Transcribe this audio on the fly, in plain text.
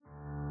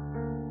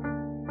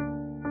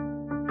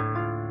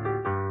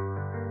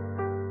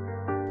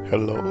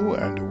Hello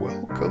and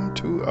welcome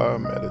to our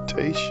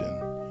meditation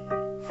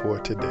for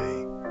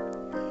today.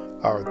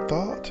 Our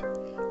thought,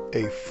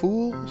 a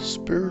full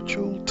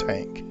spiritual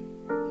tank.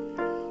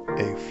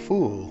 A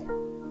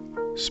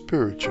full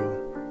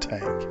spiritual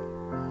tank.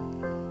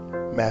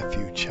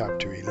 Matthew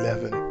chapter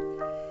 11,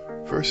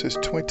 verses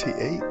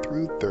 28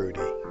 through 30.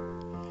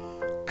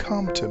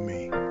 Come to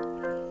me,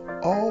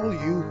 all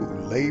you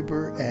who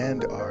labor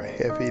and are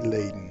heavy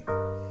laden,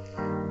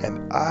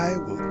 and I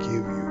will give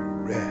you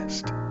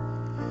rest.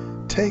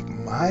 Take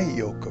my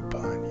yoke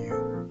upon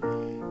you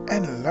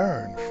and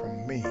learn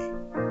from me,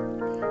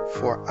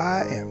 for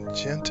I am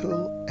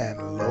gentle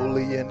and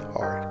lowly in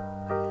heart,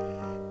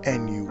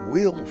 and you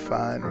will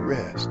find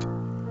rest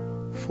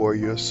for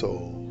your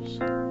souls.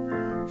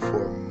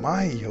 For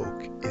my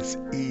yoke is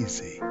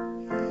easy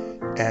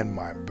and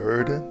my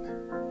burden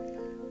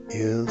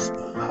is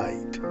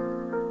light.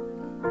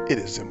 It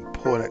is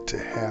important to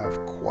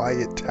have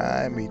quiet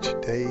time each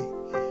day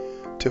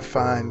to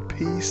find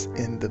peace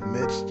in the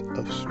midst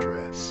of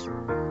stress.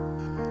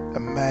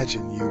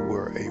 Imagine you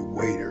were a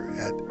waiter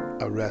at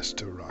a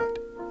restaurant,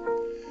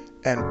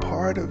 and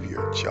part of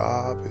your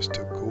job is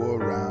to go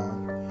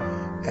around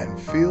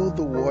and fill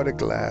the water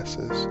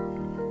glasses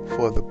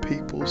for the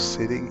people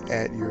sitting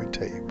at your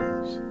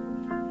tables.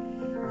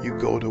 You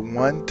go to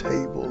one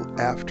table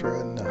after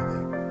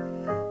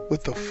another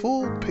with a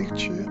full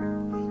pitcher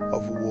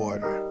of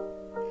water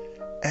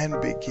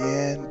and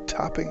begin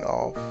topping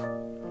off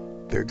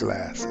their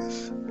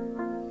glasses.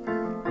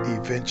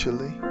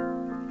 Eventually,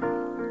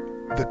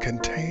 the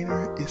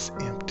container is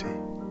empty,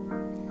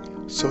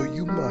 so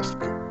you must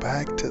go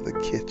back to the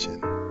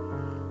kitchen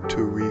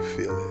to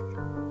refill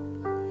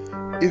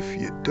it. If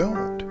you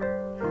don't,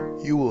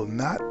 you will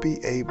not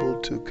be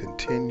able to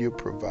continue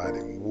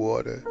providing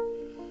water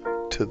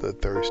to the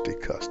thirsty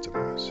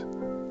customers.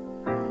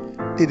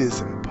 It is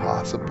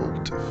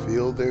impossible to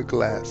fill their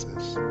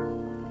glasses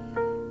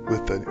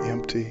with an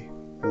empty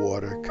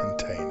water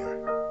container.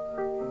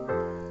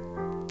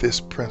 This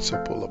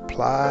principle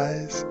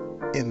applies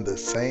in the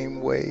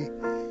same way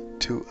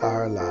to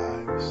our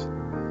lives.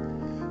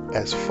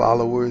 As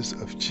followers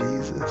of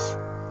Jesus,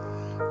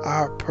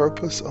 our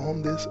purpose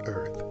on this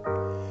earth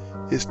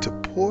is to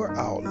pour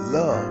out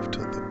love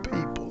to the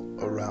people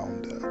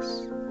around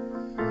us.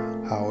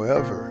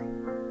 However,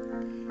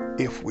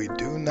 if we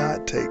do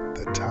not take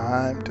the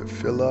time to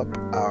fill up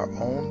our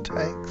own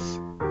tanks,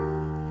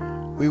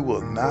 we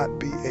will not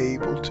be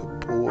able to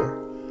pour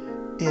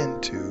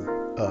into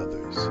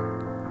others.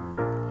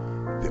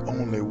 The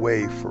only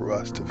way for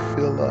us to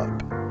fill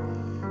up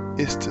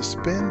is to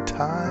spend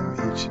time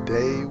each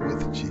day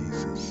with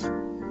Jesus.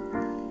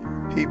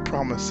 He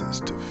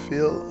promises to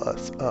fill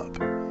us up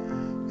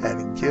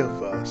and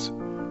give us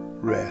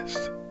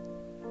rest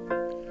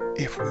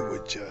if we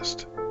would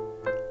just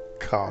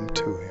come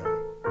to Him.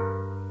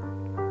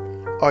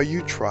 Are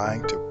you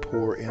trying to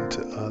pour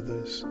into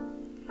others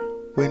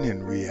when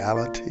in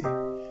reality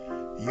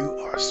you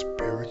are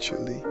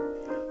spiritually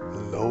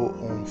low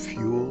on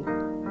fuel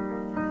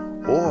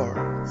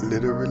or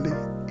literally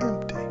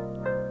empty?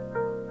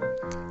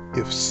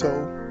 If so,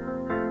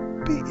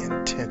 be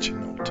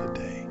intentional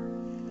today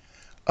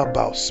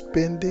about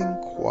spending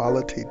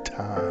quality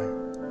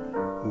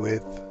time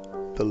with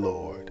the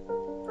Lord.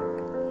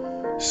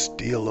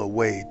 Steal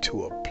away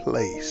to a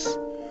place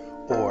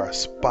or a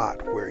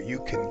spot where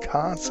you can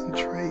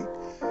concentrate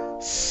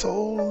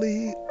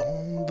solely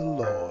on the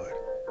Lord.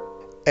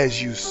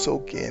 As you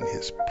soak in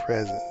His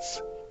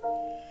presence,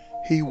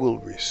 He will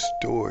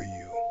restore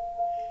you.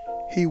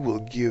 He will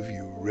give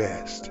you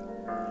rest,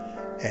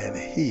 and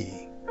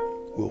He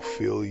will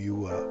fill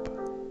you up.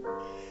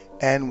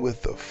 And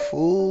with a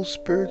full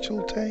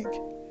spiritual tank,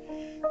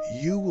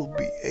 you will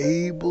be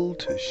able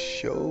to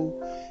show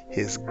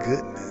His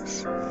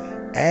goodness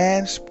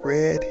and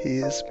spread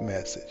His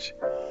message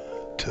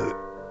to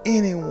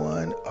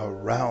anyone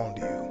around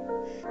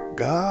you.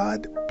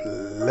 God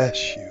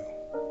bless you.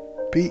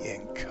 Be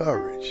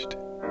encouraged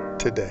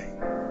today.